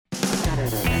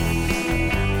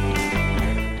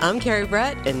I'm Carrie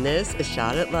Brett, and this is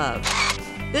Shot at Love.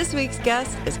 This week's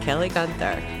guest is Kelly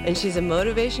Gunther, and she's a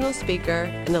motivational speaker,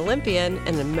 an Olympian,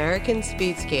 and an American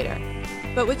speed skater.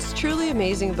 But what's truly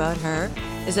amazing about her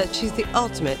is that she's the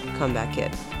ultimate comeback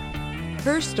kid.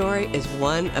 Her story is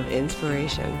one of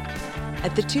inspiration.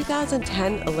 At the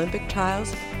 2010 Olympic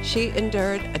trials, she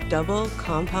endured a double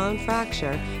compound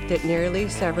fracture that nearly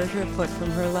severed her foot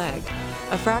from her leg.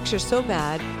 A fracture so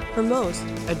bad, for most,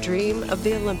 a dream of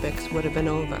the Olympics would have been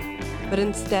over. But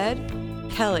instead,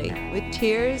 Kelly, with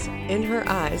tears in her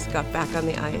eyes, got back on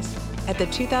the ice. At the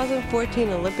 2014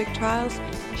 Olympic trials,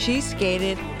 she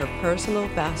skated her personal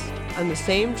best on the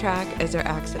same track as her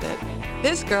accident.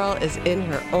 This girl is in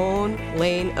her own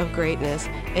lane of greatness,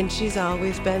 and she's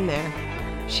always been there.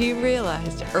 She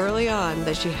realized early on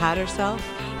that she had herself,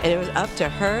 and it was up to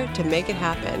her to make it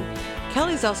happen.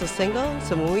 Kelly's also single,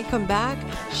 so when we come back,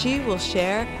 she will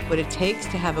share what it takes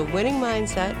to have a winning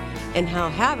mindset and how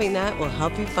having that will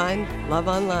help you find love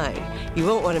online. You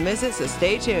won't want to miss it, so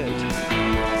stay tuned.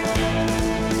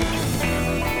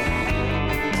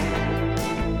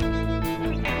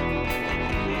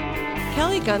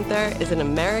 Kelly Gunther is an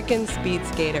American speed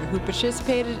skater who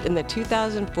participated in the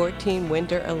 2014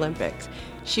 Winter Olympics.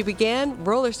 She began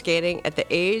roller skating at the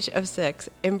age of 6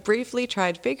 and briefly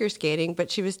tried figure skating, but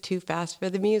she was too fast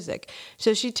for the music,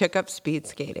 so she took up speed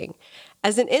skating.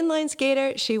 As an inline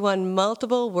skater, she won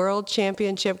multiple world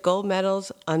championship gold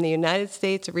medals on the United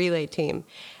States relay team.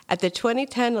 At the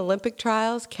 2010 Olympic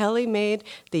trials, Kelly made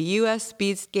the U.S.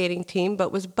 speed skating team,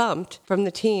 but was bumped from the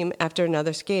team after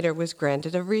another skater was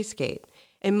granted a reskate.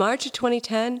 In March of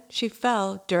 2010, she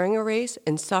fell during a race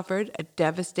and suffered a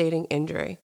devastating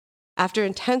injury. After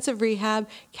intensive rehab,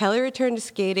 Kelly returned to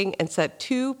skating and set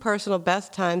 2 personal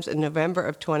best times in November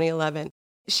of 2011.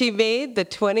 She made the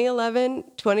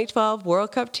 2011-2012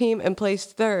 World Cup team and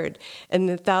placed 3rd in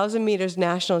the 1,000 meters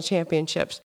national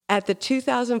championships. At the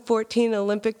 2014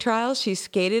 Olympic trials, she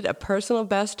skated a personal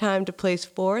best time to place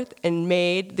 4th and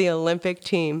made the Olympic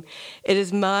team. It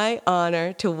is my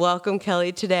honor to welcome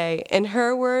Kelly today. In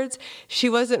her words, she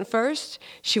wasn't first,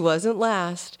 she wasn't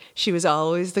last, she was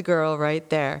always the girl right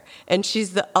there. And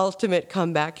she's the ultimate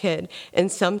comeback kid. And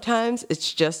sometimes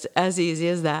it's just as easy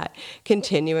as that,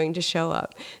 continuing to show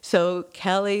up. So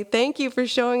Kelly, thank you for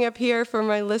showing up here for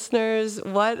my listeners.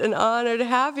 What an honor to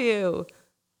have you.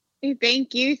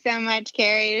 Thank you so much,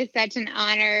 Carrie. It is such an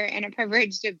honor and a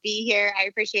privilege to be here. I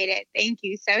appreciate it. Thank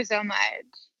you so, so much.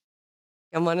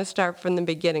 I want to start from the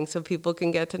beginning so people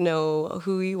can get to know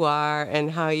who you are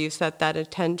and how you set that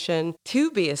intention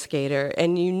to be a skater.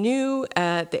 And you knew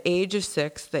at the age of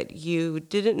 6 that you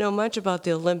didn't know much about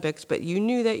the Olympics, but you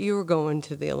knew that you were going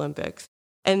to the Olympics.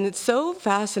 And it's so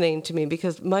fascinating to me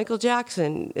because Michael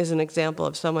Jackson is an example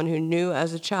of someone who knew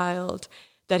as a child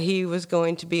that he was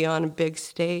going to be on a big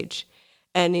stage,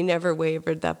 and he never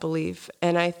wavered that belief.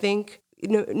 And I think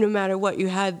no matter what, you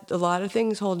had a lot of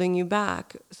things holding you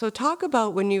back. So talk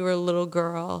about when you were a little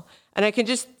girl, and I can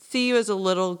just see you as a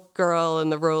little girl in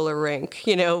the roller rink,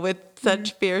 with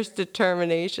such fierce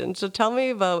determination. So tell me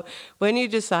about when you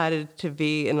decided to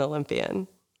be an Olympian.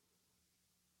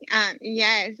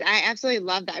 Yes, I absolutely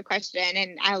love that question.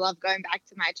 And I love going back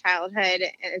to my childhood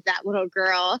as that little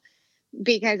girl,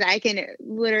 because I can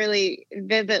literally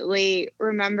vividly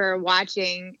remember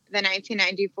watching the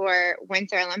 1994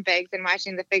 Winter Olympics and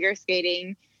watching the figure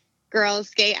skating girls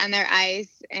skate on their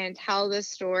ice and tell the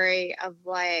story of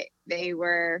what they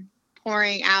were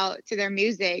pouring out to their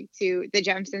music, to the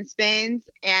jumps and spins.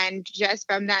 And just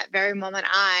from that very moment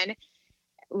on,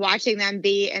 watching them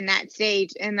be in that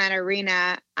stage, in that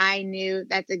arena, I knew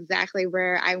that's exactly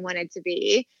where I wanted to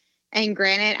be. And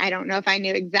granted, I don't know if I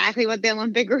knew exactly what the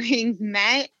Olympic rings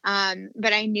meant,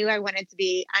 but I knew I wanted to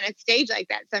be on a stage like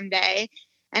that someday.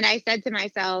 And I said to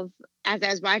myself, as I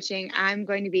was watching, I'm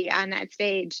going to be on that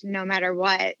stage no matter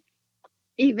what.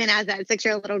 Even as that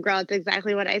 6-year-old little girl, it's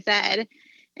exactly what I said.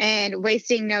 And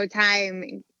wasting no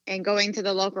time and going to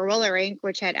the local roller rink,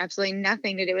 which had absolutely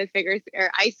nothing to do with figure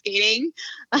or ice skating,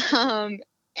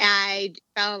 I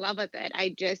fell in love with it.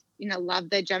 I just, loved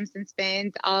the jumps and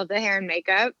spins, all of the hair and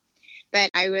makeup. But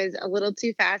I was a little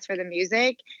too fast for the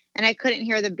music and I couldn't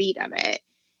hear the beat of it.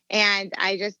 And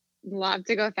I just loved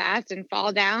to go fast and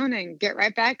fall down and get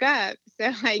right back up.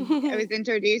 So I was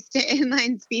introduced to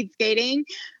inline speed skating,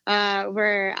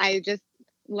 where I just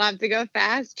loved to go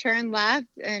fast, turn left.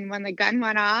 And when the gun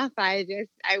went off, I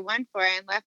went for it and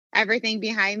left everything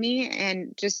behind me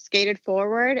and just skated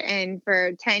forward. And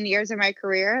for 10 years of my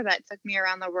career, that took me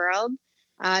around the world.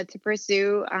 To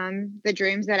pursue the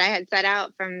dreams that I had set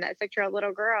out from that 6-year-old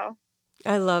little girl.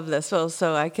 I love this.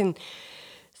 So I can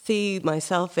see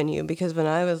myself in you, because when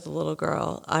I was a little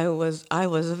girl, I was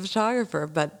a photographer,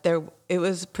 but it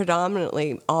was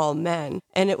predominantly all men.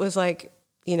 And it was like,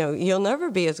 you'll never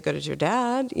be as good as your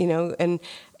dad, and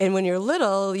when you're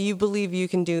little, you believe you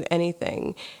can do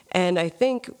anything. And I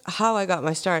think how I got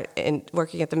my start in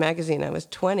working at the magazine, I was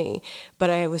 20, but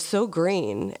I was so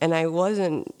green and I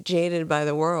wasn't jaded by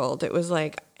the world. It was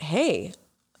like, hey,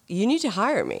 you need to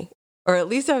hire me. Or at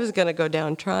least I was going to go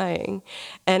down trying.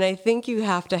 And I think you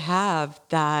have to have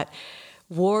that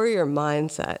warrior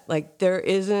mindset. Like there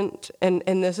isn't, and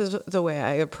this is the way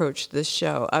I approached this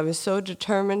show. I was so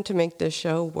determined to make this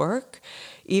show work,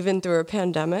 even through a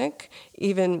pandemic,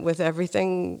 even with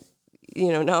everything,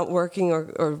 not working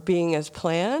or being as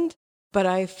planned. But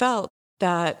I felt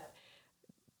that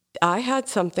I had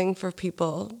something for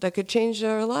people that could change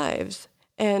their lives.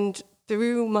 And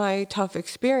through my tough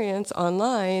experience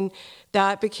online,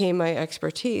 that became my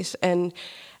expertise. And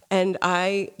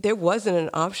there wasn't an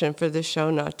option for the show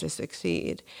not to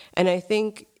succeed. And I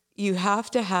think you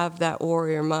have to have that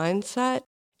warrior mindset,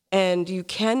 and you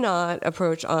cannot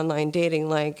approach online dating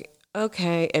like,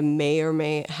 okay, it may or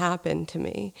may happen to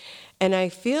me. And I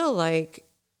feel like,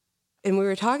 and we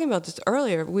were talking about this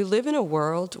earlier, we live in a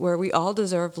world where we all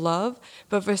deserve love,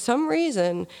 but for some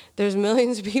reason, there's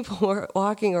millions of people who are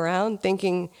walking around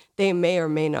thinking they may or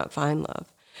may not find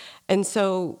love. And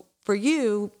so for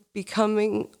you,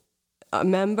 becoming a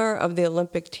member of the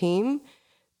Olympic team,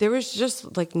 there was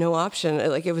just like no option.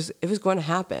 Like it was going to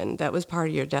happen. That was part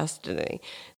of your destiny.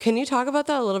 Can you talk about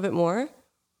that a little bit more?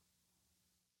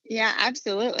 Yeah,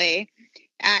 absolutely.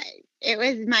 It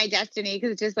was my destiny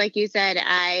because just like you said,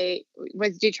 I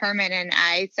was determined and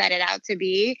I set it out to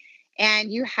be.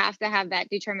 And you have to have that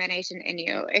determination in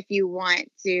you if you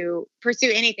want to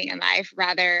pursue anything in life,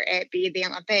 rather it be the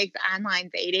Olympics, online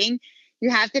dating.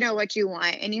 You have to know what you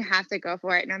want and you have to go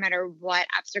for it no matter what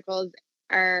obstacles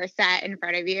are set in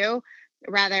front of you.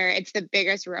 Rather, it's the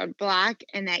biggest roadblock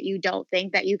and that you don't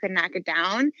think that you can knock it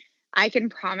down. I can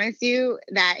promise you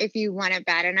that if you want it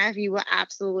bad enough, you will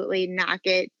absolutely knock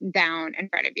it down in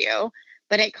front of you.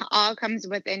 But it all comes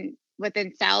within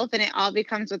self, and it all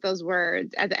becomes with those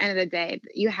words at the end of the day.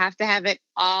 You have to have it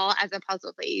all as a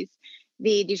puzzle piece.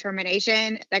 The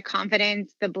determination, the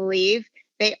confidence, the belief,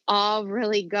 they all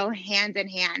really go hand in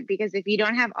hand, because if you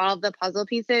don't have all the puzzle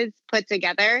pieces put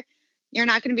together, you're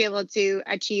not going to be able to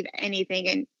achieve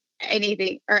anything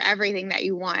or everything that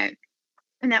you want.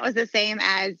 And that was the same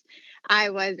as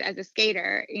I was as a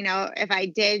skater. If I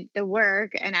did the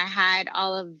work and I had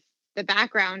all of the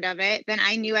background of it, then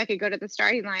I knew I could go to the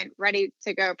starting line ready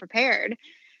to go prepared.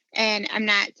 And I'm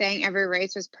not saying every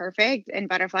race was perfect and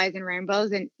butterflies and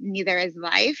rainbows, and neither is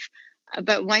life.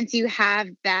 But once you have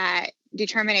that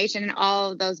determination and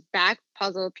all of those back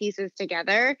puzzle pieces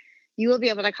together, you will be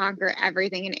able to conquer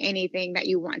everything and anything that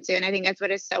you want to. And I think that's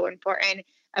what is so important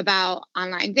about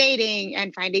online dating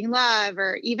and finding love,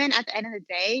 or even at the end of the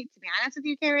day, to be honest with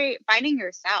you, Carrie, finding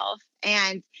yourself.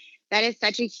 And that is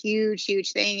such a huge,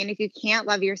 huge thing. And if you can't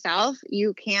love yourself,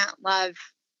 you can't love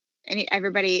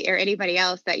everybody or anybody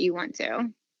else that you want to.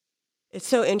 It's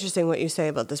so interesting what you say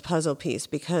about this puzzle piece,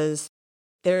 because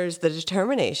there's the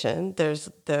determination, there's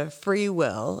the free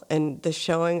will and the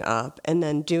showing up and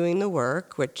then doing the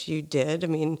work, which you did. I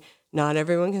mean, not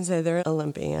everyone can say they're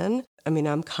Olympian. I mean,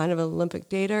 I'm kind of an Olympic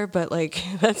dater, but like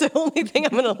that's the only thing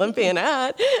I'm an Olympian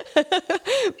at.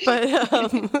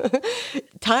 But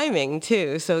timing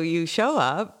too. So you show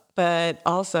up, but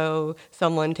also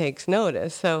someone takes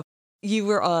notice. So you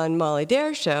were on Molly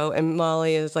Dare's show, and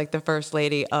Molly is like the first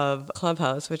lady of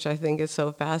Clubhouse, which I think is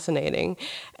so fascinating.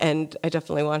 And I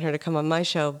definitely want her to come on my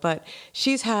show. But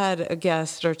she's had a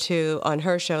guest or two on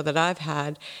her show that I've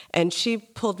had, and she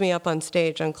pulled me up on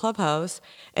stage on Clubhouse,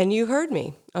 and you heard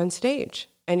me on stage.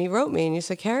 And you wrote me, and you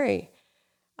said, Carrie,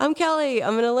 I'm Kelly,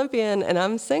 I'm an Olympian, and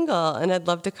I'm single, and I'd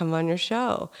love to come on your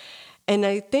show. And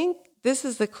I think this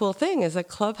is the cool thing, is that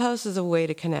Clubhouse is a way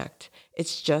to connect.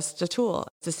 It's just a tool.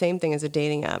 It's the same thing as a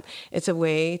dating app. It's a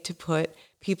way to put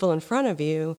people in front of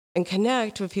you and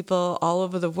connect with people all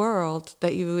over the world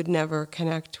that you would never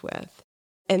connect with.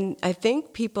 And I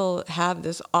think people have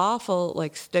this awful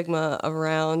stigma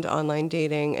around online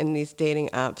dating and these dating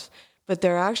apps, but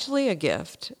they're actually a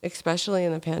gift, especially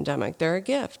in the pandemic. They're a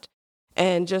gift.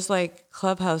 And just like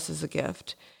Clubhouse is a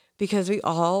gift, because we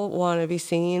all want to be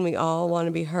seen, we all want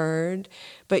to be heard,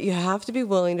 but you have to be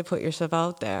willing to put yourself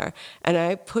out there. And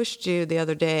I pushed you the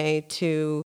other day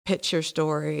to pitch your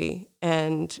story,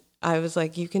 and I was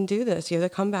like, you can do this. You're the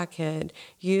comeback kid.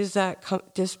 Use that,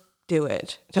 just do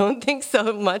it. Don't think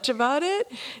so much about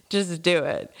it, just do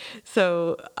it.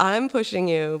 So I'm pushing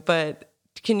you, but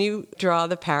Can you draw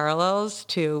the parallels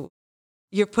to,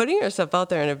 you're putting yourself out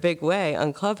there in a big way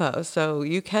on Clubhouse, so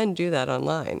you can do that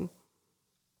online.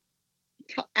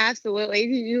 Absolutely.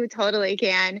 You totally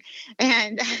can.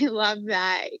 And I love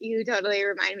that you totally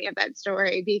remind me of that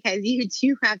story because you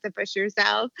do have to push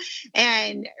yourself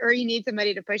or you need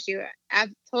somebody to push you.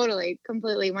 Totally,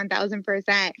 completely,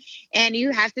 1000%. And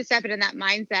you have to step into that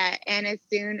mindset. And as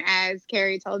soon as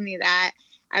Carrie told me that,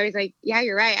 I was like, yeah,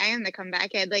 you're right. I am the comeback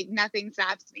kid. Like nothing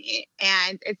stops me.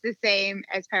 And it's the same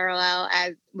as parallel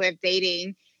as with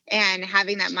dating and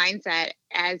having that mindset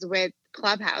as with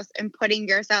Clubhouse and putting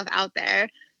yourself out there.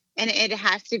 And it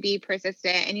has to be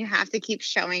persistent and you have to keep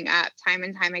showing up time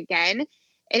and time again.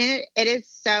 And it is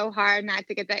so hard not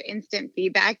to get that instant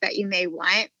feedback that you may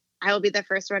want. I will be the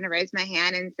first one to raise my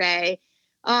hand and say,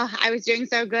 oh, I was doing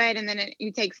so good. And then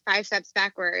it takes 5 steps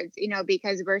backwards,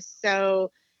 because we're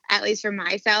so, at least for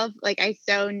myself, like I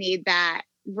so need that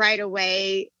right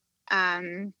away. I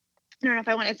don't know if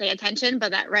I want to say attention,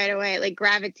 but that right away, like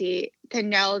gravity to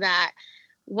know that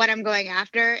what I'm going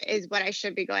after is what I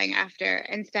should be going after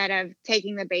instead of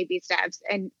taking the baby steps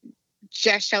and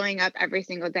just showing up every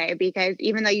single day. Because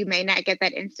even though you may not get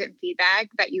that instant feedback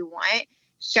that you want,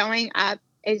 showing up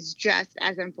is just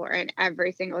as important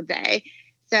every single day.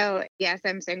 So yes,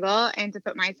 I'm single, and to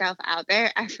put myself out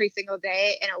there every single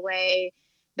day in a way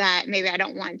that maybe I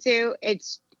don't want to,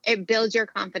 it builds your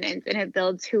confidence and it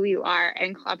builds who you are.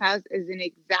 And Clubhouse is an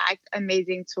exact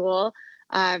amazing tool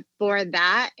for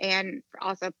that and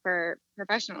also for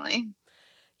professionally.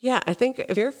 Yeah, I think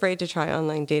if you're afraid to try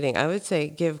online dating, I would say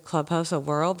give Clubhouse a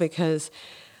whirl, because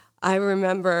I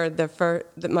remember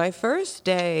my first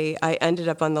day, I ended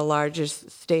up on the largest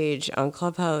stage on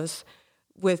Clubhouse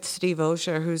with Steve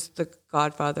Osher, who's the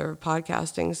godfather of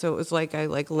podcasting. So it was like I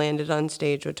landed on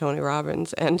stage with Tony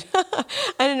Robbins, and I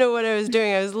didn't know what I was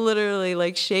doing. I was literally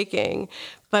like shaking,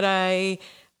 but I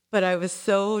was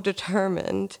so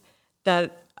determined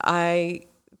that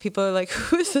people are like,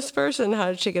 who is this person? How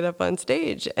did she get up on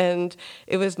stage? And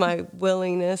it was my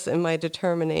willingness and my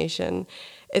determination.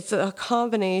 It's a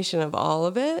combination of all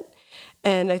of it.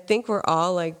 And I think we're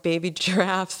all like baby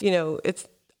giraffes. It's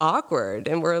awkward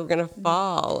and we're going to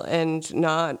fall and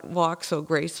not walk so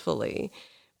gracefully.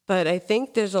 But I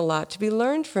think there's a lot to be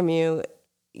learned from you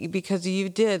because you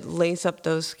did lace up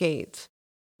those skates.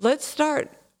 Let's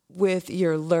start with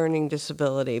your learning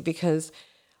disability, because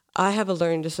I have a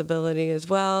learning disability as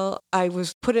well. I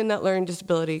was put in that learning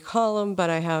disability column, but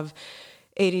I have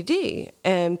ADD.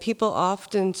 And people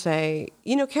often say,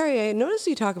 Carrie, I noticed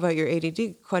you talk about your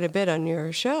ADD quite a bit on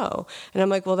your show. And I'm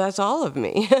like, well, that's all of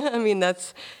me. I mean,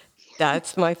 that's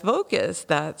my focus.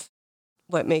 That's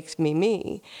what makes me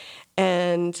me.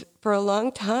 And for a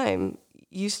long time,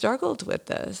 you struggled with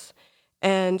this.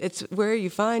 And it's where you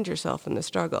find yourself in the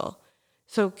struggle.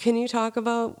 So can you talk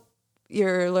about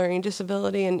your learning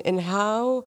disability and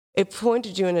how it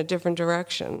pointed you in a different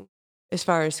direction as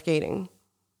far as skating?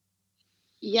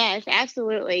 Yes,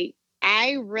 absolutely.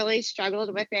 I really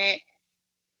struggled with it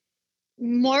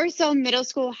more so middle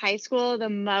school, high school the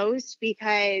most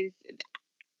because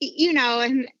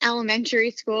in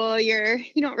elementary school, you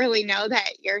don't really know that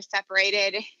you're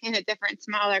separated in a different,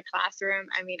 smaller classroom.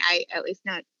 I mean, I at least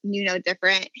knew no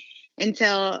different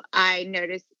until I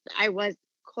noticed I was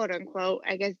quote unquote,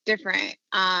 I guess, different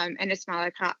in a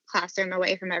smaller classroom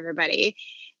away from everybody.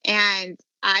 And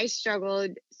I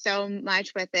struggled so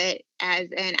much with it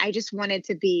and I just wanted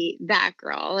to be that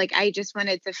girl. Like I just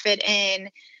wanted to fit in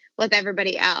with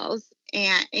everybody else.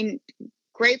 And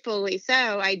gratefully so,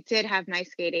 I did have my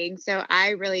skating. So I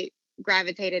really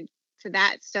gravitated to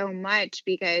that so much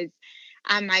because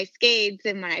on my skates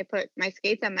and when I put my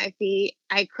skates on my feet,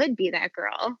 I could be that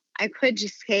girl. I could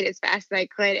just skate as fast as I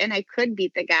could and I could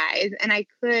beat the guys and I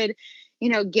could,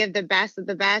 give the best of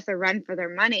the best a run for their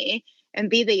money and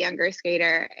be the younger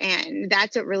skater. And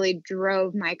that's what really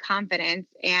drove my confidence.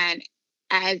 And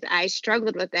as I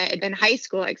struggled with it in high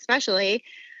school, especially,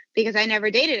 because I never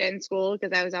dated in school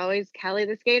because I was always Kelly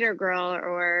the skater girl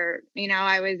or,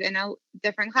 I was in a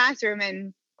different classroom.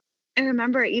 And I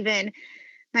remember even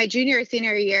my junior or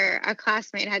senior year, a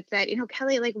classmate had said,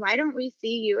 Kelly, like, why don't we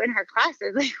see you in her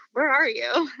classes? Like, where are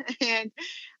you? And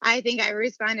I think I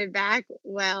responded back,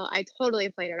 well, I totally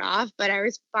played it off, but I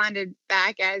responded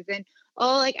back as in,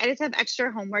 oh, like, I just have extra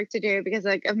homework to do because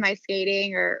like of my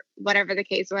skating or whatever the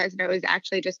case was. And it was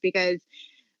actually just because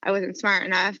I wasn't smart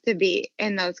enough to be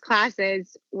in those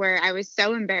classes where I was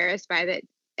so embarrassed by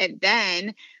it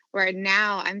then, where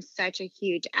now I'm such a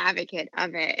huge advocate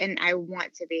of it. And I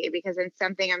want to be because it's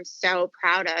something I'm so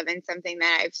proud of and something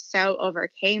that I've so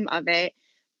overcame of it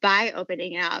by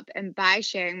opening up and by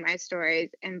sharing my stories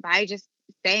and by just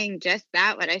saying just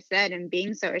that, what I said, and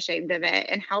being so ashamed of it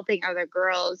and helping other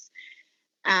girls,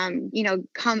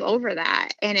 come over that.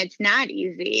 And it's not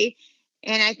easy.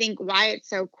 And I think why it's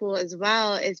so cool as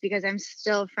well is because I'm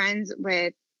still friends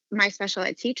with my special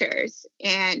ed teachers,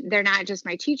 and they're not just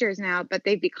my teachers now, but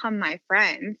they've become my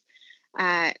friends.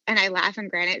 And I laugh and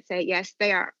granted say, yes,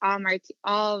 they are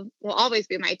all will always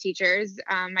be my teachers.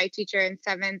 My teacher in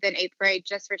 7th and 8th grade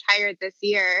just retired this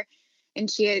year. And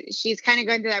she's kind of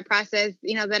going through that process,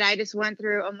 that I just went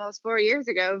through almost 4 years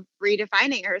ago,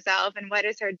 redefining herself and what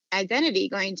is her identity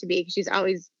going to be, because she's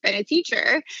always been a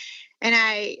teacher. And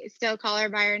I still call her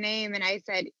by her name. And I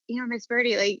said, Miss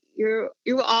Birdie, like you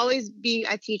will always be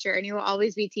a teacher, and you will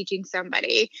always be teaching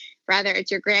somebody, whether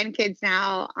it's your grandkids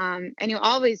now, and you'll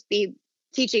always be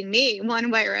teaching me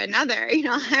one way or another.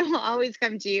 I will always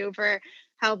come to you for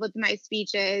help with my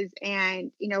speeches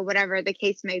and, whatever the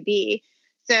case may be.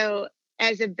 So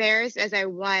as embarrassed as I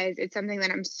was, it's something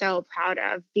that I'm so proud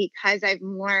of, because I've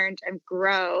learned and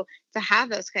grow to have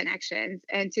those connections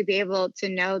and to be able to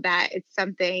know that it's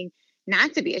something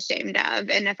not to be ashamed of.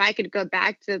 And if I could go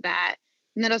back to that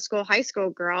middle school, high school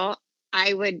girl,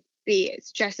 I would be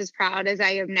just as proud as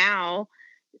I am now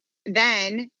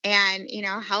then, and,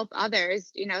 help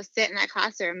others, sit in that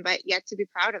classroom, but yet to be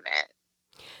proud of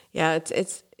it. Yeah,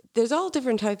 it's there's all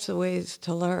different types of ways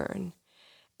to learn.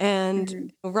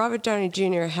 And Robert Downey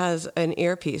Jr. has an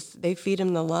earpiece. They feed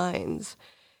him the lines.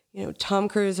 Tom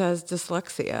Cruise has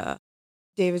dyslexia.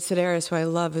 David Sedaris, who I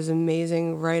love, is an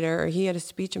amazing writer. He had a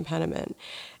speech impediment.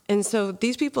 And so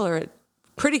these people are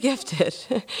pretty gifted,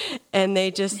 and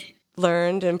they just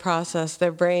learned and processed.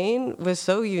 Their brain was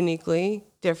so uniquely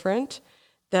different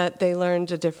that they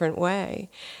learned a different way.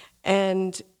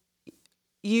 And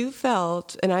you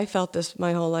felt, and I felt this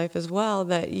my whole life as well,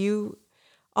 that you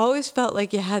always felt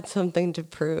like you had something to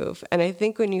prove. And I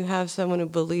think when you have someone who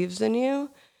believes in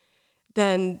you,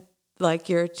 then like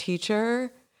your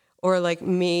teacher or like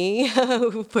me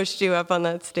who pushed you up on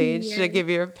that stage to give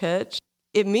you a pitch,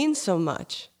 it means so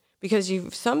much, because you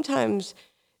sometimes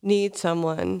need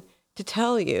someone to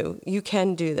tell you, you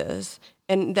can do this.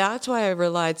 And that's why I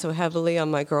relied so heavily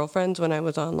on my girlfriends when I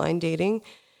was online dating,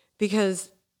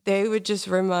 because they would just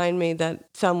remind me that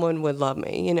someone would love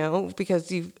me,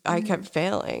 because I kept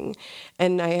failing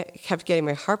and I kept getting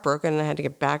my heart broken, and I had to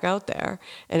get back out there.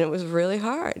 And it was really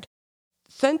hard.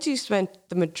 Since you spent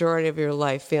the majority of your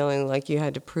life feeling like you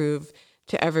had to prove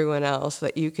to everyone else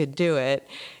that you could do it,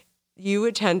 you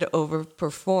would tend to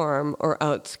overperform or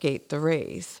outskate the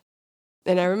race.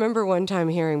 And I remember one time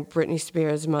hearing Britney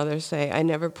Spears' mother say, I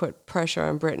never put pressure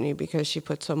on Britney because she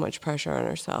put so much pressure on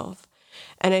herself.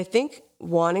 And I think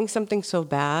wanting something so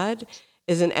bad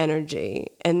is an energy.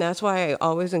 And that's why I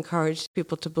always encourage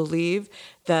people to believe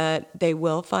that they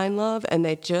will find love, and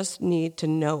they just need to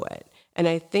know it. And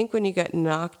I think when you get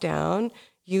knocked down,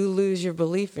 you lose your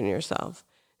belief in yourself.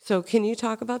 So can you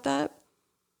talk about that?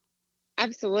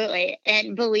 Absolutely.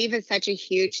 And belief is such a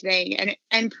huge thing,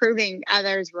 and proving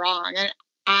others wrong. And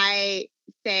I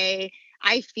say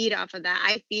I feed off of that.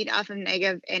 I feed off of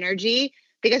negative energy,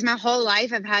 because my whole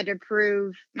life I've had to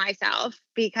prove myself,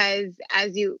 because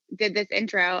as you did this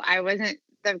intro, I wasn't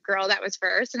the girl that was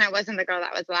first, and I wasn't the girl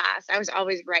that was last. I was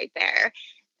always right there.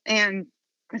 And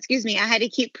excuse me, I had to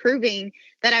keep proving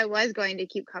that I was going to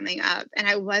keep coming up, and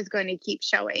I was going to keep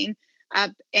showing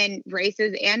up in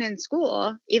races and in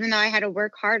school, even though I had to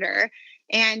work harder.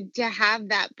 And to have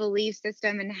that belief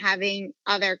system, and having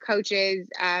other coaches,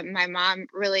 my mom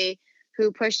really,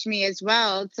 who pushed me as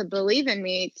well to believe in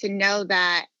me, to know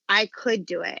that I could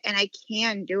do it and I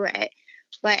can do it.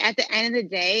 But at the end of the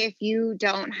day, if you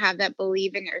don't have that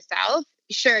belief in yourself,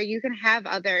 sure, you can have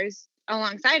others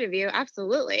alongside of you,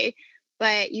 absolutely.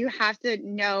 But you have to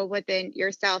know within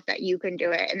yourself that you can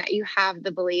do it and that you have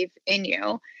the belief in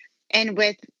you. And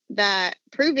with the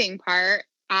proving part,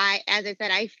 as I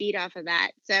said, I feed off of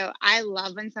that. So I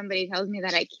love when somebody tells me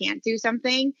that I can't do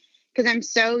something, because I'm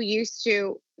so used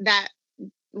to that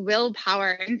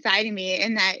willpower inside of me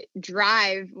and that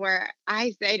drive where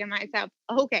I say to myself,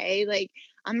 okay, like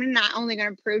I'm not only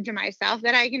going to prove to myself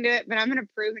that I can do it, but I'm going to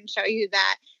prove and show you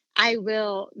that I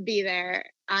will be there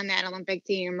on that Olympic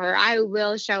team, or I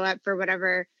will show up for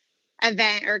whatever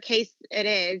event or case it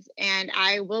is, and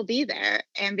I will be there.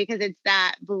 And because it's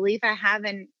that belief I have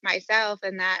in myself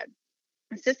and that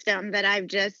system that I've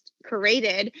just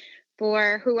created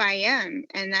for who I am.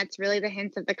 And that's really the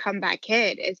hint of the comeback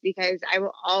kid, is because I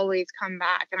will always come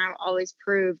back, and I will always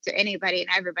prove to anybody and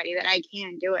everybody that I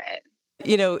can do it.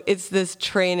 It's this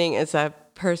training, it's a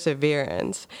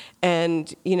perseverance.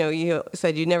 And, you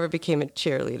said you never became a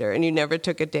cheerleader and you never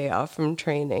took a day off from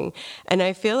training. And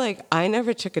I feel like I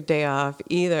never took a day off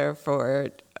either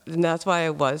and that's why I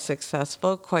was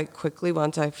successful quite quickly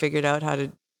once I figured out how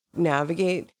to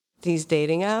navigate these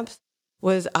dating apps.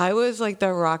 I was like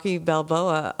the Rocky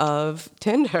Balboa of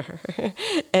Tinder.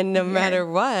 And no matter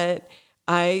what,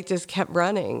 I just kept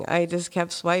running. I just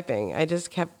kept swiping. I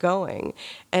just kept going.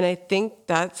 And I think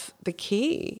that's the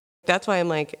key. That's why I'm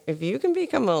like, if you can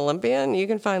become an Olympian, you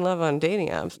can find love on dating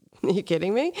apps. Are you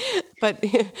kidding me? But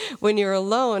when you're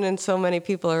alone, and so many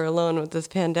people are alone with this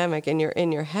pandemic, and you're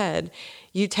in your head,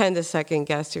 you tend to second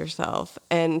guess yourself.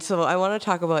 And so I want to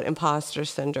talk about imposter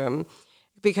syndrome,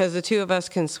 because the two of us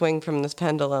can swing from this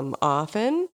pendulum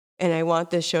often. And I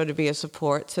want this show to be a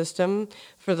support system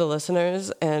for the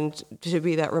listeners and to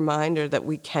be that reminder that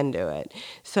we can do it.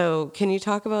 So can you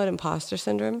talk about imposter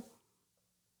syndrome?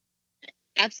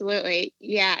 Absolutely.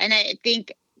 Yeah. And I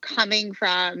think coming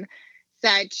from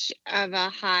such of a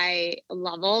high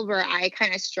level where I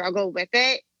kind of struggle with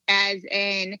it, as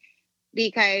in,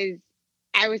 because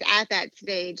I was at that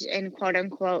stage in quote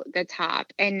unquote the top.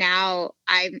 And now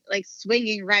I'm like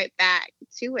swinging right back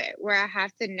to it, where I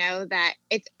have to know that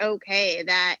it's okay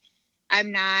that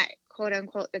I'm not quote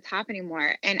unquote the top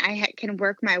anymore. And I can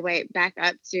work my way back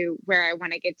up to where I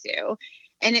want to get to.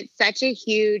 And it's such a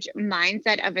huge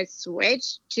mindset of a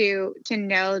switch to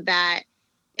know that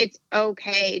it's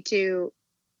okay to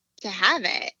have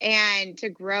it and to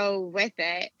grow with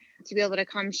it, to be able to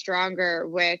come stronger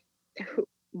with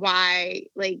why,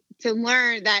 like, to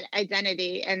learn that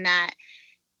identity and that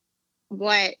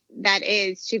what that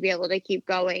is, to be able to keep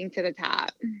going to the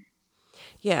top.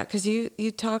 Yeah, because you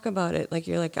talk about it like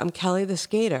you're like, I'm Kelly the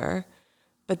skater,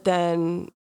 but then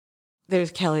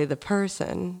there's Kelly the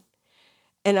person.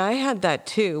 And I had that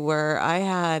too, where I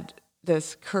had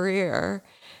this career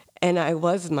and I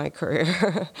was my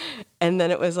career. And then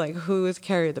it was like, who is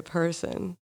Carrie the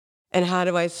person? And how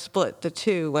do I split the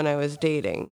two when I was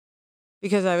dating?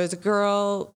 Because I was a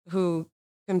girl who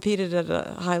competed at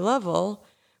a high level,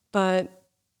 but,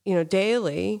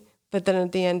 daily. But then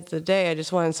at the end of the day, I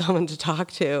just wanted someone to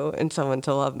talk to and someone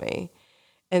to love me.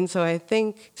 And so I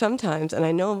think sometimes, and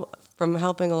I know from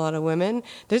helping a lot of women,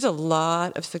 there's a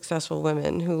lot of successful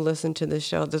women who listen to this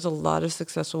show. There's a lot of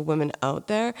successful women out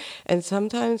there. And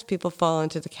sometimes people fall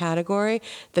into the category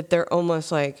that they're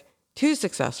almost like too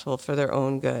successful for their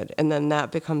own good. And then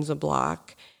that becomes a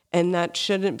block. And that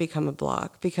shouldn't become a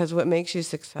block, because what makes you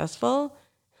successful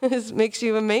makes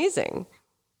you amazing.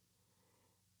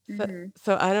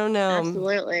 So I don't know.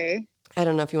 Absolutely. I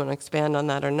don't know if you want to expand on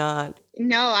that or not.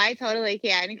 No, I totally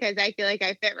can, because I feel like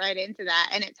I fit right into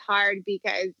that. And it's hard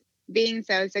because being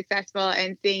so successful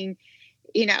and seeing,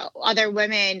 other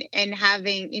women and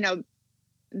having,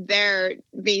 their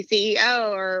be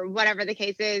CEO or whatever the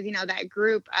case is, that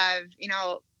group of,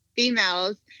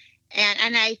 females.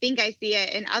 And I think I see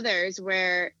it in others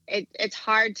where it's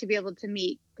hard to be able to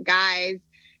meet guys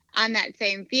on that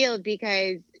same field,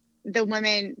 because the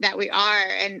women that we are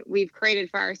and we've created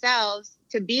for ourselves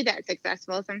to be that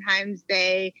successful, sometimes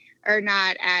they are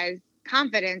not as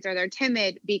confident or they're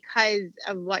timid because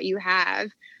of what you have.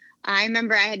 I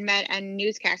remember I had met a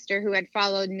newscaster who had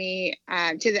followed me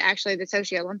to the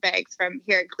Sochi Olympics from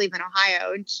here in Cleveland,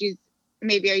 Ohio. And she's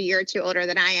maybe a year or two older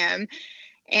than I am.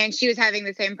 And she was having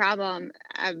the same problem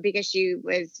because she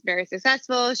was very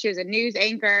successful. She was a news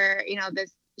anchor,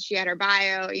 she had her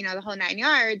bio, the whole 9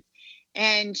 yards.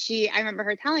 And I remember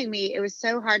her telling me it was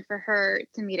so hard for her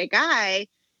to meet a guy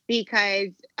because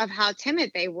of how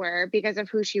timid they were, because of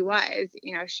who she was.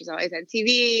 She's always on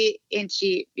TV, and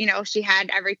she had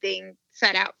everything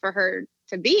set out for her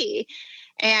to be.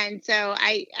 And so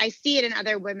I see it in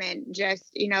other women, just,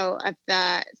 of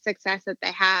the success that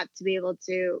they have to be able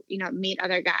to, meet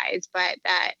other guys. But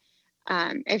that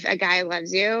if a guy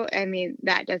loves you, I mean,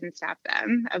 that doesn't stop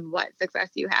them of what success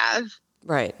you have.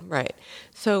 Right.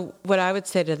 So what I would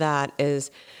say to that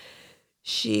is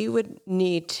she would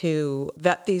need to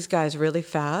vet these guys really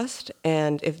fast.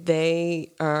 And if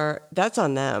that's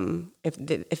on them. If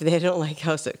they don't like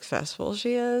how successful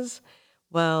she is,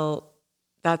 well,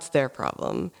 that's their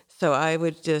problem. So I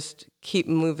would just keep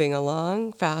moving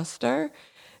along faster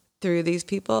through these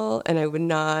people, and I would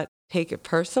not take it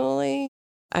personally.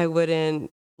 I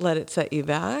wouldn't let it set you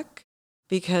back,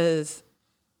 because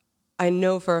I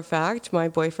know for a fact my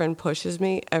boyfriend pushes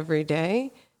me every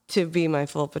day to be my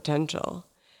full potential.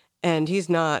 And he's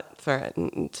not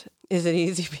threatened. Is it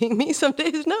easy being me? Some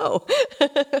days, no.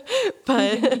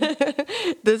 But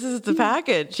this is the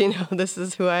package, this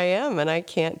is who I am, and I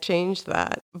can't change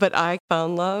that. But I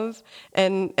found love,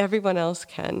 and everyone else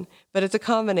can. But it's a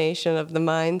combination of the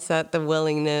mindset, the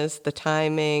willingness, the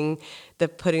timing, the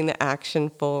putting the action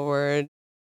forward.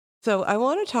 So I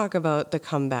want to talk about the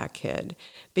comeback kid,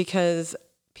 because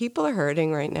people are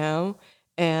hurting right now,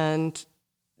 and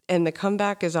the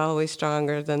comeback is always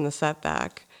stronger than the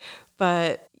setback.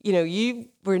 But you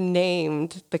were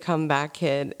named the comeback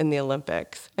kid in the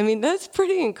Olympics. I mean, that's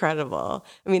pretty incredible.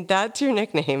 I mean, that's your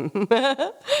nickname.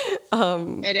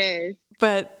 It is.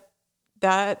 But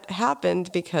that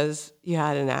happened because you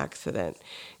had an accident.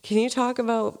 Can you talk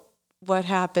about what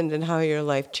happened and how your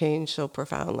life changed so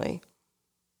profoundly?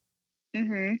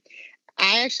 Mm-hmm.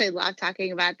 I actually love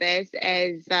talking about this,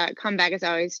 as the comeback is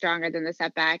always stronger than the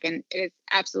setback. And it is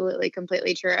absolutely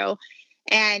completely true.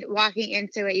 And walking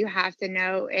into it, you have to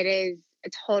know it is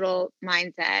a total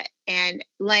mindset. And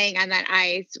laying on that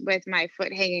ice with my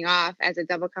foot hanging off as a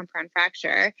double compound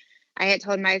fracture, I had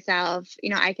told myself,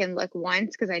 I can look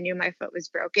once, because I knew my foot was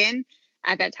broken.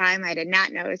 At that time, I did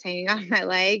not know it was hanging off my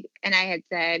leg. And I had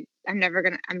said, I'm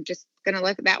just going to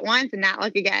look at that once and not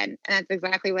look again. And that's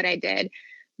exactly what I did.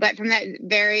 But from that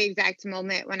very exact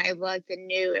moment when I looked and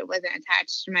knew it wasn't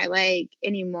attached to my leg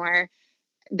anymore,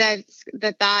 the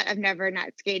thought of never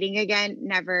not skating again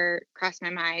never crossed my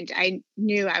mind. I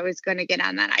knew I was going to get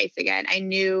on that ice again. I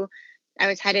knew I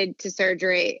was headed to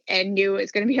surgery, and knew it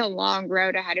was going to be a long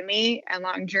road ahead of me, a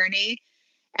long journey.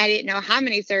 I didn't know how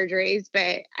many surgeries,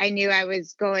 but I knew I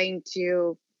was going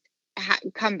to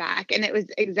come back. And it was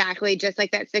exactly just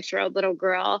like that 6-year-old little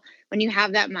girl. When you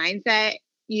have that mindset,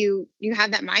 you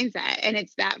have that mindset, and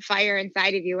it's that fire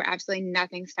inside of you where absolutely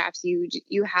nothing stops you.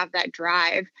 You have that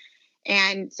drive.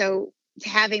 And so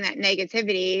having that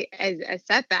negativity as a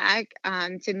setback,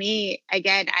 to me,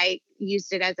 again, I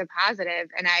used it as a positive,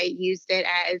 and I used it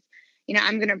as,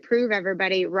 I'm going to prove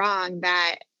everybody wrong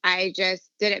that I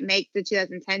just didn't make the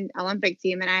 2010 Olympic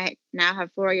team, and I now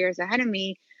have 4 years ahead of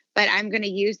me, but I'm going to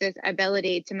use this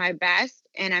ability to my best,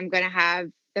 and I'm going to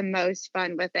have the most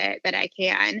fun with it that I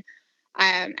can.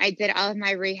 I did all of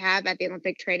my rehab at the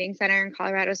Olympic Training Center in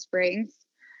Colorado Springs.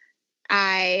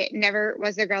 I never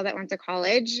was a girl that went to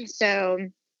college. So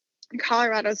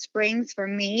Colorado Springs, for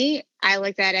me, I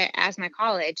looked at it as my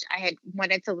college. I had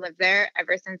wanted to live there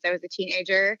ever since I was a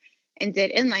teenager and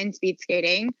did inline speed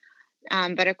skating.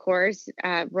 But of course,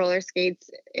 roller skates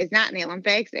is not in the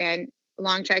Olympics, and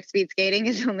long track speed skating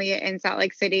is only in Salt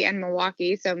Lake City and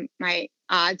Milwaukee. So my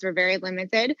odds were very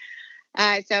limited.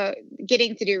 So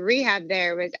getting to do rehab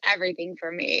there was everything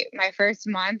for me. My first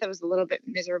month, I was a little bit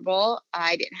miserable.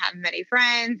 I didn't have many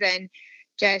friends, and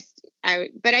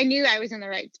but I knew I was in the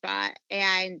right spot,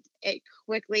 and it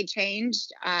quickly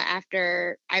changed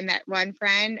after I met one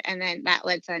friend, and then that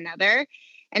led to another.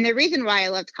 And the reason why I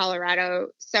loved Colorado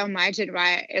so much, and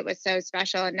why it was so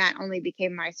special, and not only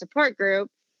became my support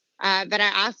group, but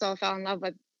I also fell in love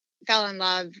with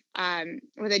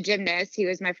a gymnast. He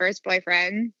was my first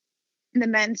boyfriend. The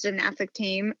men's gymnastic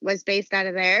team was based out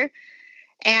of there.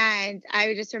 And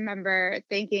I just remember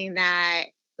thinking that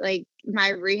like my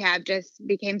rehab just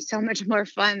became so much more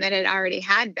fun than it already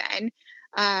had been,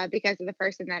 because of the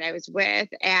person that I was with,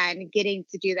 and getting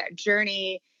to do that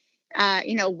journey,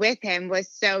 with him was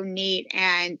so neat.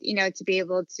 And, to be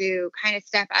able to kind of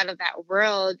step out of that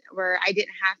world where I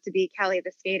didn't have to be Kelly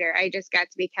the skater. I just got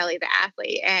to be Kelly the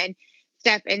athlete, and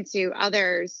step into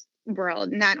others'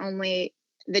 world, not only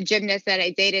the gymnast that I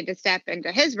dated, to step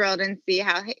into his world and see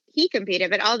how he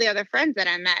competed, but all the other friends that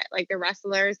I met, like the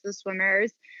wrestlers, the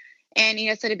swimmers, and,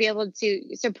 so to be able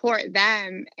to support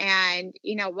them and,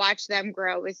 watch them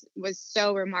grow was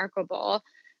so remarkable.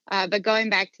 But going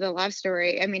back to the love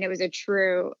story, I mean, it was a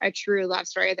true love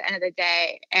story at the end of the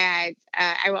day. And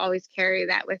I will always carry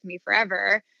that with me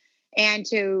forever. And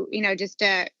to, just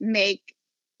to make,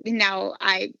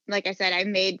 like I said, I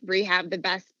made rehab the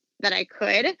best that I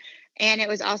could. And it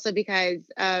was also because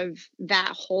of that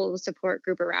whole support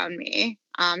group around me,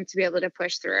 to be able to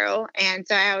push through. And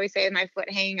so I always say my foot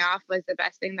hanging off was the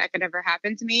best thing that could ever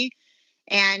happen to me.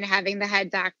 And having the head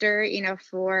doctor,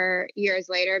 4 years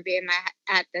later, being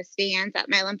at the stands at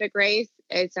my Olympic race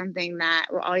is something that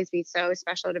will always be so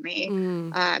special to me,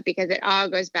 because it all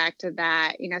goes back to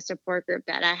that, support group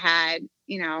that I had,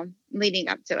 leading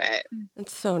up to it.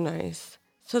 It's so nice.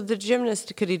 So the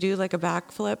gymnast, could he do like a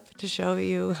backflip to show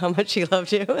you how much he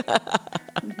loved you?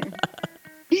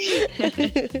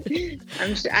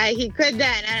 I'm sure he could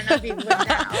then. I don't know if he would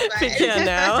now. But. He can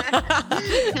now.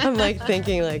 I'm like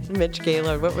thinking like Mitch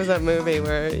Gaylord. What was that movie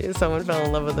where someone fell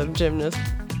in love with a gymnast?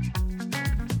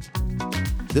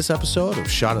 This episode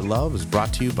of Shot at Love is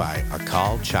brought to you by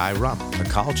Akal Chai Rum.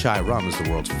 Akal Chai Rum is the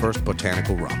world's first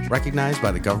botanical rum, recognized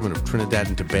by the government of Trinidad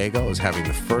and Tobago as having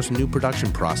the first new production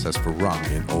process for rum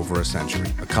in over a century.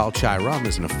 Akal Chai Rum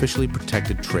is an officially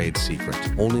protected trade secret,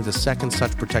 only the second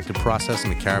such protected process in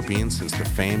the Caribbean since the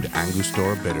famed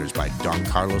Angostura bitters by Don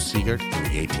Carlos Siegert in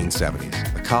the 1870s.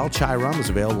 Akal Chai Rum is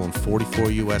available in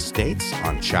 44 U.S. states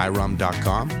on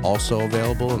chairum.com, also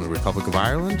available in the Republic of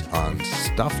Ireland on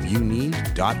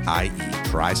stuffyouneed.ie.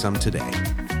 Try some today.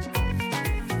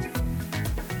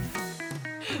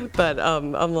 But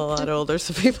I'm a lot older,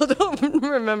 so people don't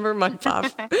remember my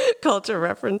pop culture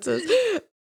references.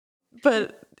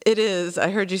 But it is, I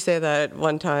heard you say that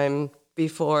one time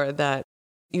before, that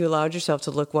you allowed yourself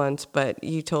to look once, but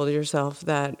you told yourself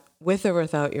that with or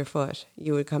without your foot,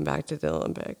 you would come back to the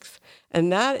Olympics.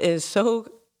 And that is so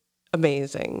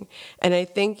amazing. And I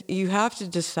think you have to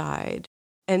decide.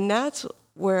 And that's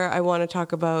where I want to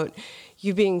talk about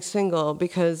you being single,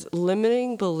 because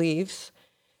limiting beliefs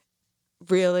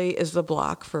really is the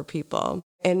block for people.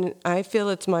 And I feel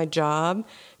it's my job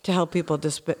to help people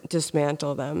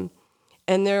dismantle them.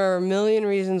 And there are a million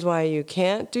reasons why you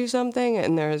can't do something,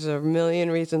 and there's a million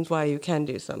reasons why you can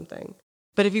do something.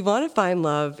 But if you want to find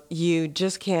love, you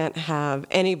just can't have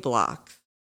any blocks.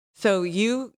 So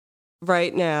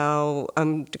right now,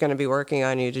 I'm going to be working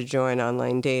on you to join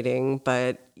online dating,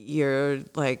 but you're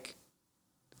like,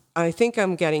 I think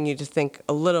I'm getting you to think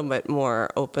a little bit more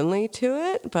openly to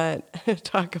it, but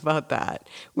talk about that,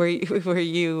 where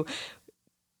you're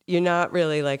not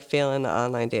really like feeling the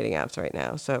online dating apps right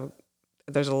now. So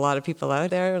there's a lot of people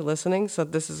out there listening, so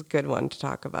this is a good one to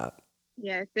talk about.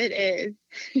 Yes, it is.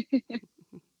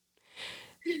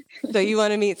 So you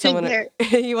want to meet someone,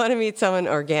 you want to meet someone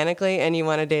organically, and you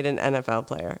want to date an NFL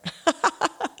player.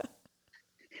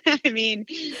 I mean,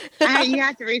 you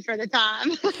have to reach for the top.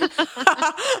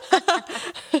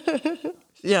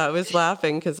 Yeah, I was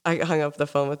laughing because I hung up the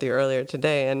phone with you earlier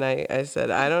today, and I said,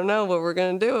 I don't know what we're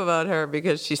going to do about her,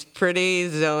 because she's pretty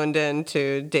zoned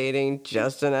into dating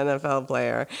just an NFL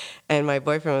player. And my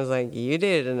boyfriend was like, you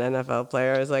dated an NFL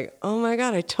player? I was like, oh my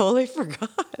God, I totally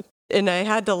forgot. And I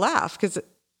had to laugh because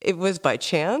it was by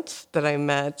chance that I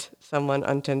met someone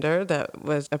on Tinder that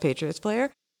was a Patriots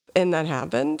player. And that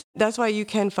happened. That's why you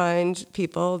can find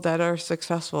people that are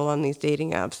successful on these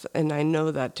dating apps. And I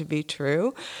know that to be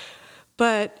true.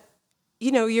 But,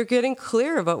 you're getting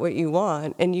clear about what you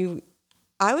want. And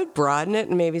I would broaden it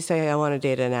and maybe say, I want to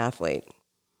date an athlete,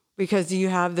 because you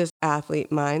have this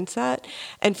athlete mindset.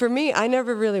 And for me, I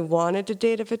never really wanted to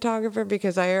date a photographer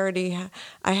because I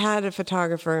had a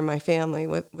photographer in my family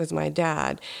with my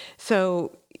dad.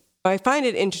 So I find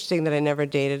it interesting that I never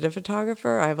dated a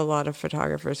photographer. I have a lot of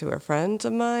photographers who are friends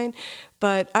of mine,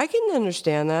 but I can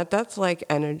understand that. That's like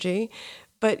energy.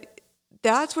 But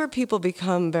that's where people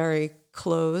become very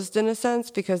closed in a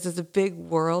sense, because there's a big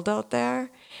world out there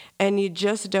and you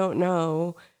just don't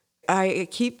know. I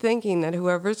keep thinking that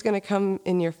whoever's going to come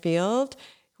in your field,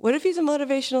 what if he's a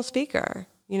motivational speaker?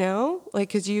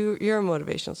 Because you're a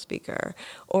motivational speaker.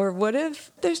 Or what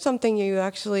if there's something you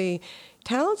actually,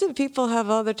 talented people have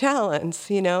other talents,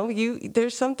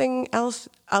 there's something else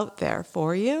out there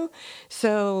for you.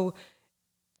 So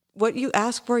what you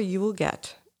ask for, you will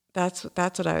get. That's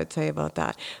what I would say about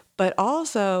that. But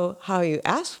also how you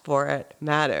ask for it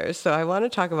matters. So I want to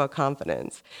talk about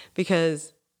confidence,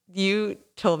 because you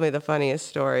told me the funniest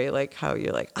story, like how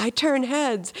you're like, I turn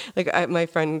heads. Like my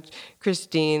friend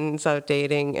Christine's out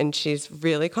dating, and she's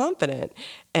really confident,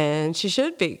 and she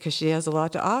should be, because she has a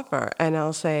lot to offer. And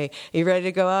I'll say, are you ready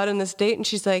to go out on this date? And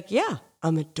she's like, yeah,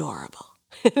 I'm adorable.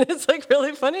 And it's like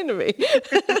really funny to me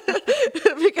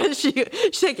because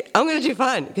she's like, I'm going to do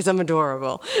fine because I'm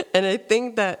adorable. And I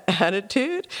think that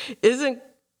attitude isn't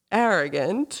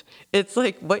arrogant. It's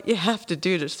like what you have to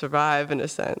do to survive, in a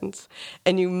sense.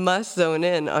 And you must zone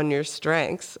in on your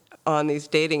strengths on these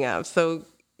dating apps. So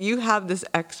you have this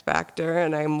X factor,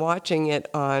 and I'm watching it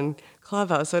on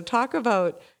Clubhouse. So talk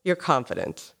about your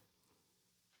confidence.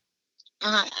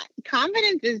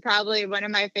 Confidence is probably one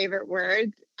of my favorite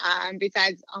words,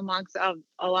 besides amongst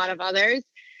a lot of others.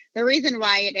 The reason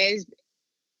why it is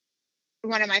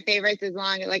one of my favorites is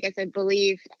like I said,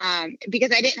 belief,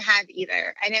 because I didn't have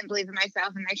either. I didn't believe in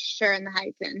myself, and I sure in the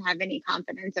heights didn't have any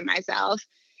confidence in myself.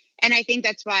 And I think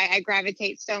that's why I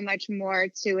gravitate so much more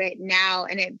to it now,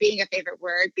 and it being a favorite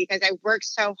word, because I worked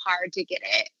so hard to get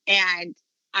it. And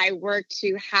I work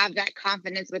to have that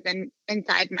confidence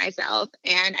inside myself,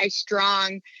 and I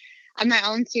strong on my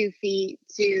own 2 feet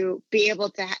to be able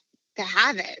to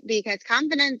have it, because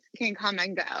confidence can come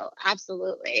and go.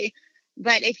 Absolutely.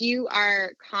 But if you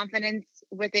are confident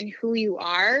within who you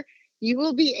are, you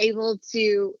will be able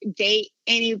to date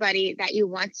anybody that you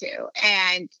want to.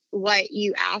 And what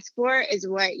you ask for is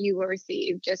what you will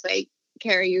receive. Just like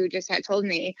Carrie, you just had told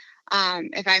me,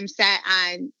 if I'm set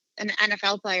on an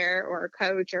NFL player or a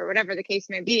coach or whatever the case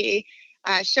may be,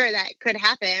 sure, that could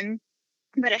happen,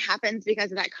 but it happens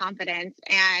because of that confidence.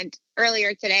 And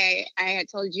earlier today, I had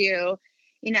told you,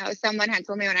 someone had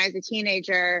told me when I was a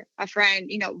teenager, a friend,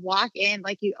 walk in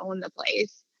like you own the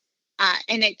place.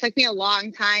 And it took me a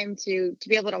long time to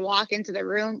be able to walk into the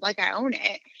room like I own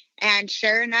it. And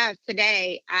sure enough,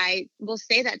 today I will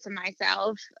say that to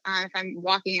myself if I'm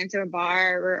walking into a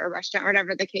bar or a restaurant,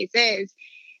 whatever the case is.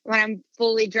 When I'm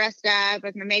fully dressed up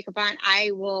with my makeup on,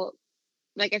 I will,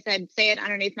 like I said, say it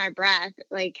underneath my breath,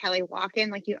 like, Kelly, walk in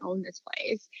like you own this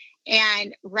place.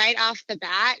 And right off the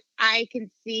bat, I can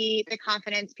see the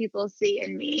confidence people see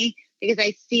in me because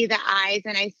I see the eyes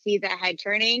and I see the head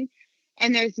turning.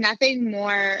 And there's nothing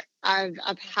more of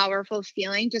a powerful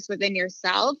feeling just within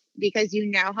yourself, because you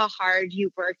know how hard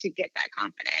you work to get that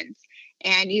confidence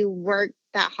and you work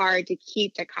that hard to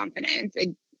keep the confidence.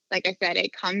 And like I said,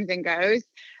 it comes and goes.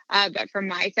 But for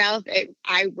myself,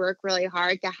 I work really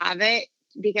hard to have it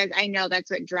because I know that's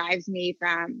what drives me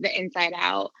from the inside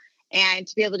out, and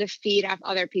to be able to feed off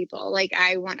other people. Like,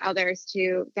 I want others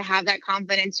to have that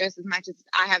confidence just as much as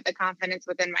I have the confidence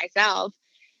within myself.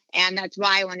 And that's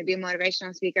why I want to be a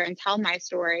motivational speaker and tell my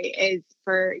story, is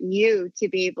for you to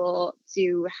be able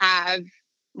to have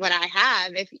what I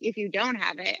have. If you don't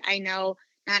have it, I know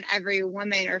not every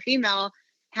woman or female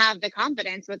have the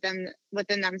confidence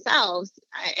within themselves.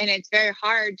 And it's very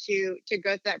hard to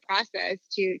go through that process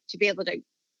to be able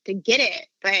to get it.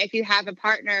 But if you have a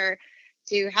partner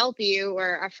to help you,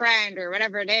 or a friend, or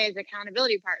whatever it is,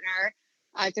 accountability partner,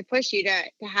 to push you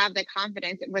to have the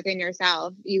confidence within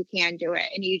yourself, you can do it.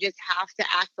 And you just have to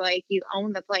act like you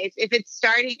own the place. If it's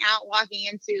starting out walking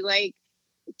into like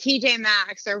TJ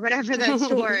Maxx or whatever the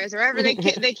store is, or whatever the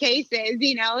case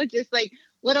is, just like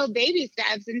little baby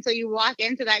steps until you walk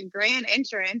into that grand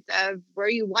entrance of where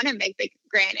you want to make the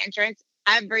grand entrance.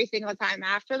 Every single time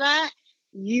after that,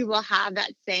 you will have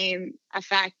that same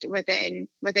effect within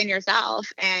yourself,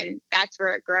 and that's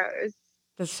where it grows.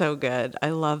 That's so good.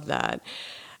 I love that.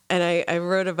 And I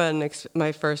wrote about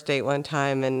my first date one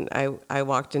time, and I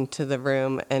walked into the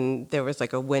room and there was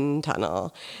like a wind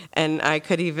tunnel, and I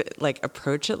could even like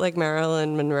approach it like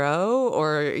Marilyn Monroe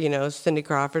or, Cindy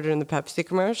Crawford in the Pepsi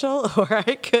commercial, or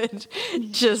I could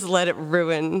just let it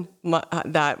ruin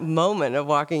that moment of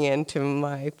walking into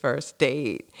my first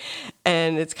date.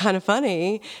 And it's kind of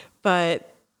funny,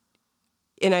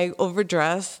 and I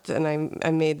overdressed, and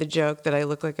I made the joke that I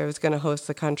looked like I was going to host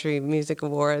the Country Music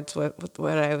Awards with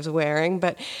what I was wearing.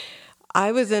 But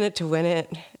I was in it to win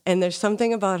it. And there's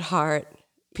something about heart.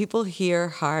 People hear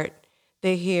heart.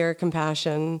 They hear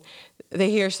compassion. They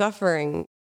hear suffering.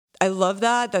 I love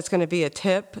that. That's going to be a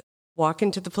tip. Walk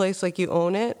into the place like you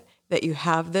own it, that you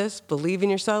have this. Believe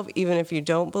in yourself, even if you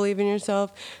don't believe in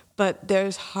yourself. But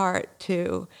there's heart,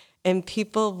 too. And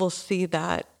people will see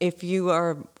that if you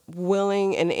are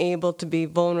willing and able to be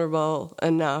vulnerable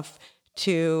enough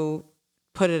to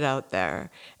put it out there.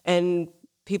 And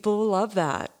people will love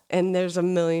that. And there's a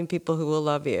million people who will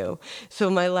love you. So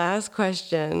my last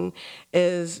question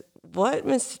is, what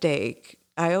mistake?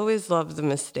 I always love the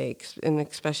mistakes, and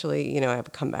especially, I have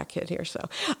a comeback kid here, so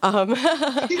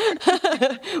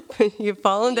you've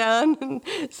fallen down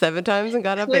 7 times and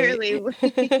got up 8. Clearly.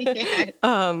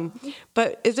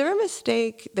 But is there a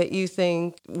mistake that you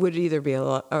think would either be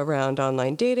around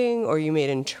online dating, or you made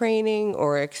in training,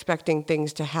 or expecting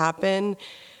things to happen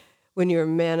when you're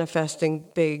manifesting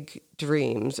big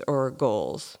dreams or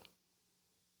goals?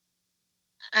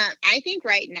 I think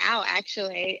right now,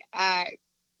 actually,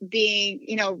 being,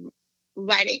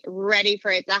 ready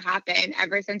for it to happen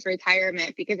ever since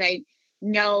retirement, because I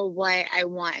know what I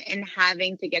want, and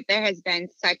having to get there has been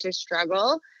such a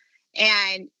struggle.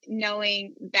 And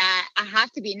knowing that I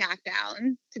have to be knocked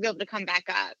down to be able to come back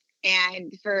up,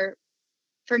 and for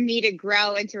me to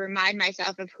grow and to remind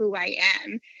myself of who I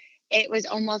am, it was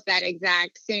almost that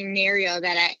exact scenario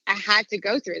that I had to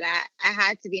go through that. I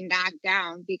had to be knocked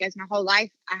down, because my whole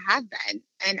life I have been,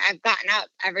 and I've gotten up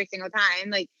every single time.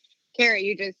 Like, Carrie,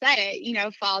 you just said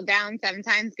it, fall down 7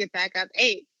 times, get back up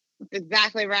 8. That's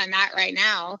exactly where I'm at right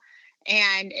now.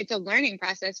 And it's a learning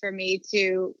process for me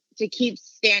to keep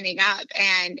standing up.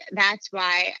 And that's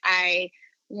why I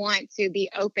want to be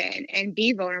open and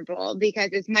be vulnerable,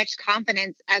 because as much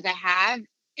confidence as I have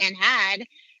and had,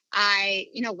 I,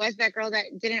 was that girl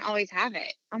that didn't always have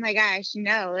it. Oh my gosh,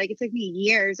 no, like, it took me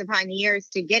years upon years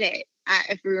to get it.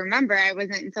 If we remember, I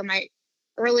wasn't until my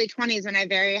early 20s when I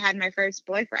had my first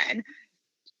boyfriend.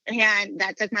 And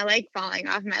that took my leg falling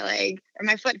off my leg, or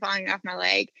my foot falling off my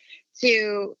leg,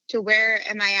 to where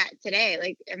am I at today?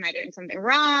 Like, am I doing something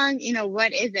wrong?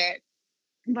 What is it?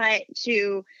 But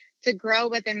to grow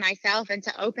within myself and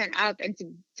to open up and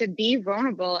to be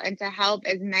vulnerable and to help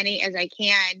as many as I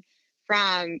can,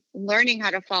 from learning how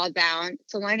to fall down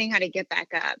to learning how to get back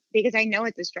up, because I know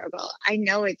it's a struggle. I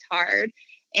know it's hard,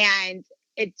 and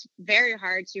it's very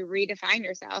hard to redefine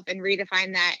yourself and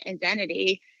redefine that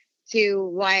identity to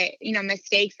what,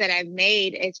 mistakes that I've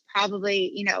made is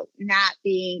probably, not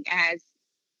being as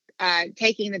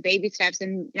taking the baby steps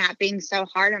and not being so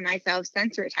hard on myself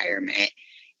since retirement.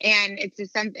 And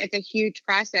it's a huge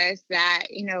process that,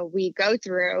 we go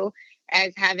through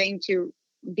as having to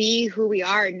be who we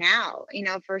are now.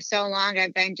 For so long,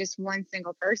 I've been just one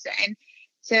single person,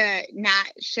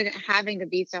 shouldn't having to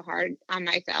be so hard on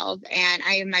myself. And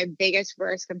I am my biggest,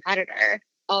 worst competitor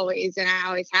always. And I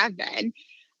always have been.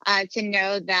 To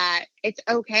know that it's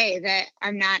okay that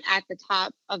I'm not at the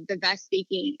top of the best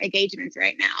speaking engagements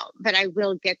right now, but I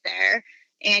will get there.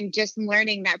 And just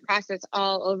learning that process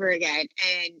all over again.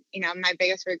 And, my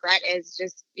biggest regret is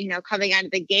just, coming out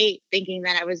of the gate thinking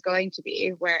that I was going to be,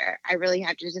 where I really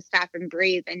have to just stop and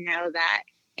breathe and know that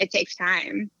it takes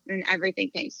time, and everything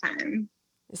takes time.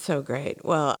 So great.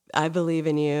 Well, I believe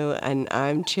in you, and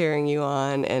I'm cheering you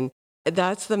on. And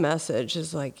that's the message,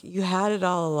 is like, you had it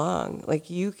all along.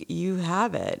 Like, you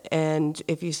have it. And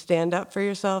if you stand up for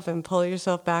yourself and pull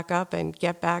yourself back up and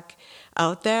get back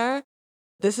out there,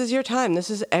 this is your time. This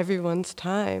is everyone's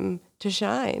time to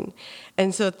shine.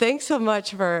 And so thanks so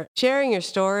much for sharing your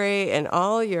story and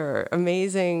all your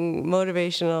amazing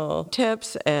motivational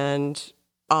tips and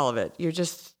all of it. You're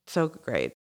just so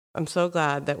great. I'm so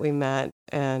glad that we met,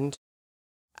 and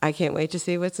I can't wait to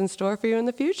see what's in store for you in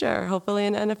the future. Hopefully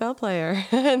an NFL player,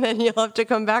 and then you'll have to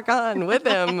come back on with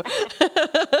him.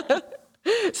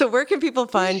 So where can people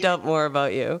find out more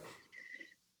about you?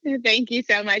 Thank you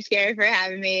so much, Gary, for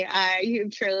having me.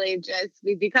 You've truly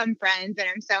we've become friends, and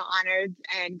I'm so honored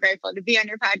and grateful to be on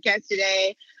your podcast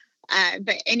today.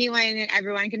 But anyone and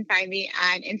everyone can find me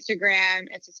on Instagram.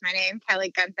 It's just my name,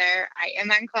 Kelly Gunther. I am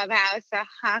on Clubhouse, so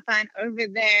hop on over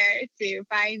there to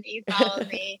find me, follow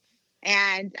me.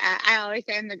 And I always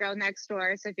say I'm the girl next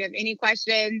door. So if you have any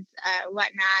questions,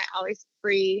 whatnot,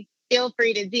 feel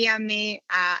free to DM me.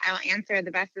 I will answer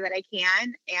the best that I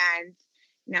can.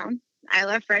 And, I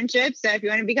love friendship. So if you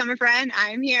want to become a friend,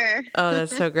 I'm here. Oh,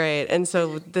 that's so great. And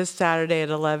so this Saturday at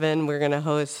 11, we're going to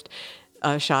host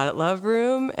a Shot at Love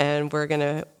room, and we're going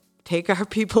to take our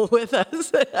people with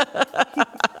us.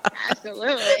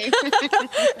 Absolutely.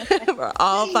 We're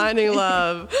all finding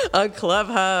love on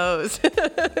Clubhouse.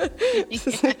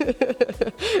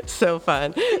 So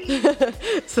fun.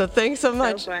 So thanks so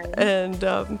much.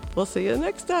 And we'll see you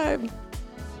next time.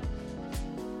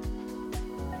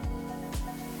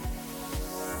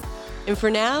 And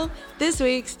for now, this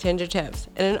week's Tinder Tips.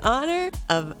 And in honor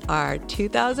of our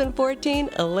 2014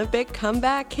 Olympic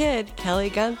comeback kid, Kelly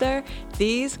Gunther,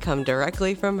 these come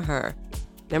directly from her.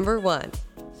 Number 1,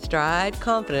 stride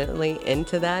confidently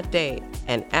into that date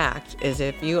and act as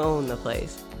if you own the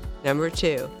place. Number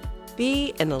 2,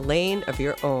 be in a lane of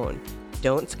your own.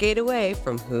 Don't skate away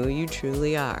from who you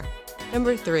truly are.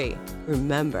 Number 3,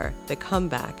 remember the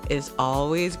comeback is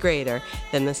always greater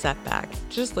than the setback.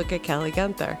 Just look at Kelly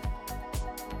Gunther.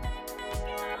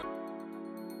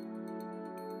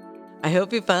 I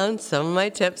hope you found some of my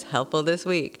tips helpful this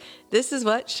week. This is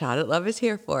what Shot at Love is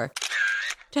here for,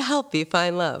 to help you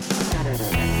find love.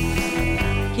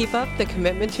 Keep up the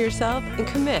commitment to yourself and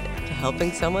commit to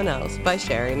helping someone else by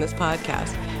sharing this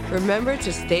podcast. Remember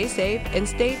to stay safe and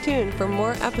stay tuned for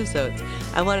more episodes.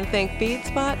 I want to thank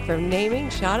FeedSpot for naming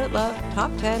Shot at Love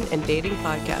Top 10 and Dating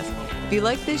Podcast. If you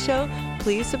like this show,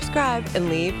 please subscribe and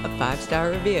leave a 5-star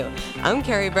review. I'm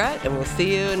Carrie Brett, and we'll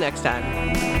see you next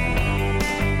time.